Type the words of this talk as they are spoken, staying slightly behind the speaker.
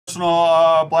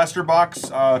Personal blaster box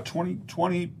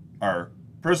 2020 or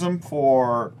Prizm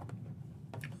for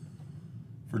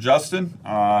Justin.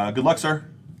 Good luck, sir.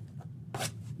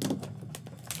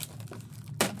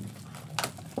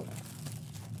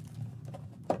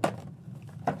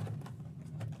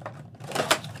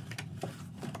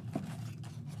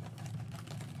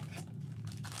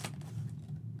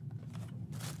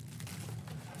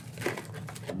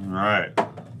 All right,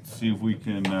 let's see if we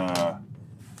can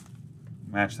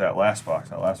match that last box.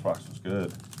 That last box was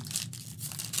good.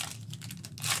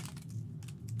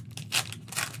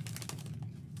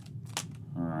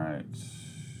 All right,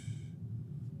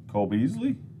 Cole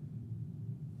Beasley,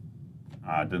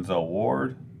 Denzel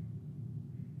Ward,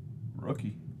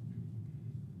 rookie.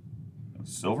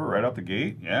 Silver right out the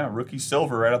gate. Yeah, rookie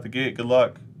silver right out the gate. Good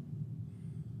luck.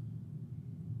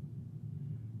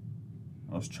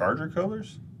 Those Charger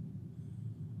colors.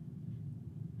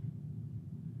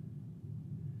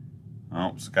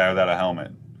 Oh, it's a guy without a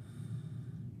helmet.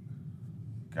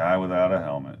 Guy without a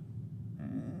helmet.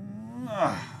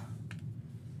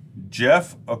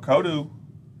 Jeff Okodu,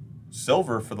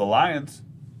 silver for the Lions.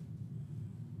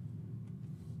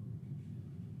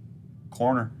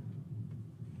 Corner.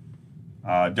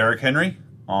 Derrick Henry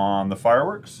on the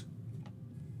fireworks.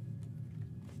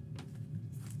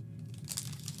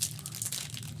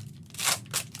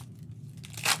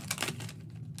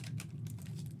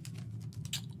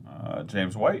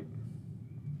 James White,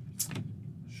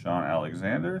 Sean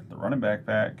Alexander, the running back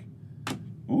pack.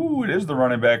 Ooh, it is the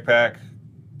running back pack.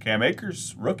 Cam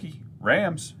Akers, rookie,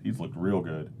 Rams. He's looked real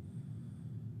good.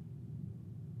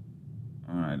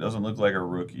 All right, doesn't look like a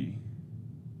rookie.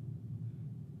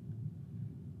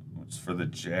 What's for the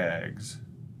Jags?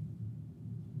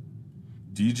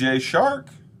 DJ Shark.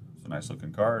 It's a nice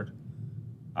looking card.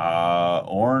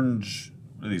 Orange.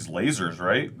 What are these lasers,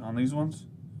 right? On these ones?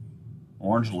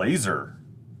 Orange laser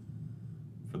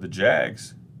for the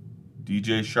Jags.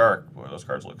 DJ Shark. Boy, those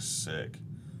cards look sick.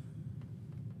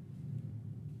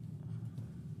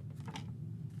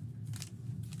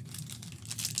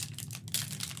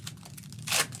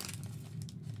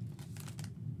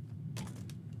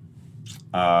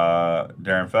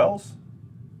 Darren Fells.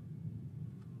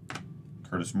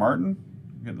 Curtis Martin.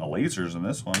 Getting the lasers in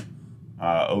this one.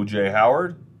 OJ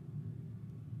Howard.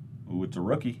 Ooh, it's a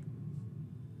rookie.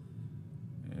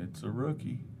 It's a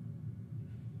rookie.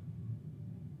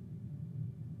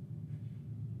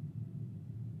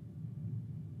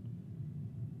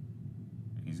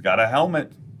 He's got a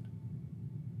helmet.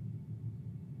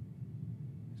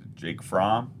 Is it Jake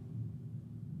Fromm?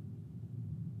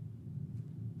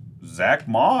 Zach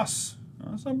Moss.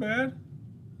 Oh, that's not bad.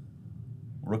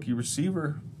 Rookie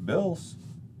receiver, Bills.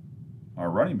 Or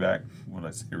running back. What did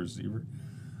I say, receiver?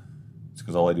 It's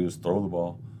because all I do is throw the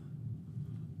ball.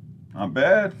 Not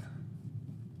bad.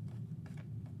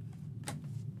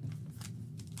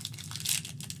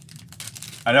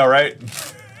 I know, right?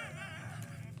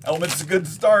 Helmet's a good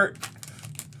start.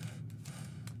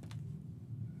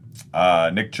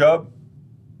 Nick Chubb.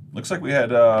 Looks like we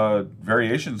had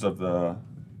variations of the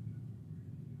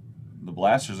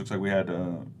blasters. Looks like we had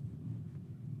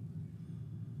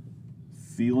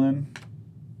Thielen.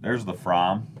 There's the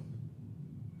Fromm.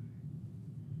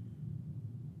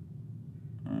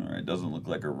 It doesn't look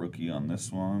like a rookie on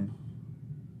this one.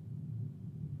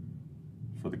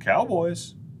 For the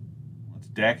Cowboys, let's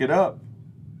dack it up.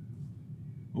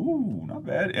 Ooh, not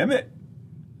bad. Emmett,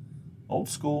 old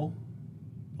school.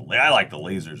 I like the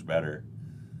lasers better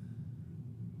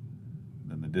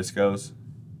than the discos.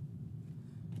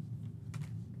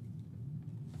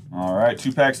 All right,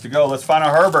 2 packs to go. Let's find a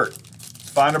Herbert.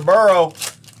 Let's find a Burrow.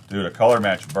 Dude, a color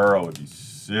match Burrow would be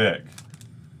sick.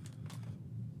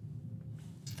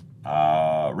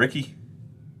 Ricky.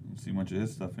 Don't see much of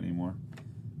his stuff anymore.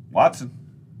 Watson.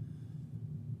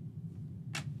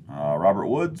 Robert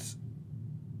Woods.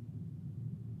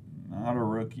 Not a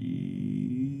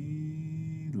rookie.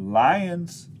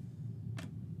 Lions.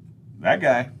 That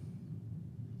guy.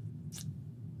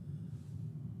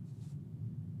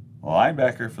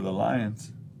 Linebacker for the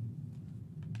Lions.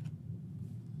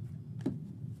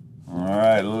 All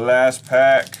right, last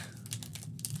pack.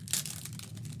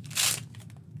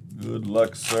 Good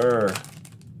luck, sir.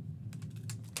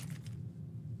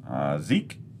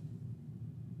 Zeke.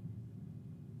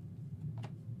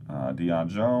 Deion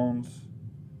Jones.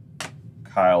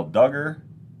 Kyle Duggar.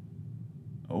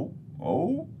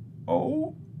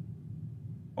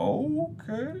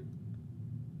 Okay.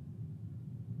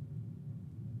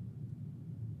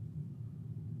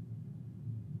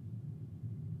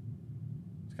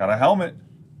 He's got a helmet.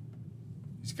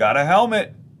 He's got a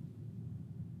helmet.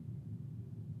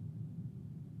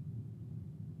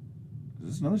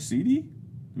 this another CD? Do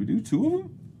we do 2 of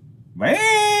them?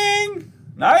 Bang!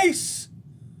 Nice!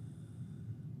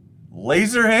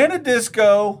 Laser Hand of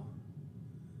Disco.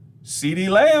 CD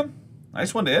Lamb.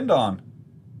 Nice one to end on.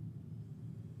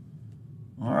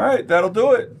 All right, that'll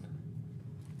do it.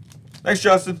 Thanks,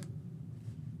 Justin.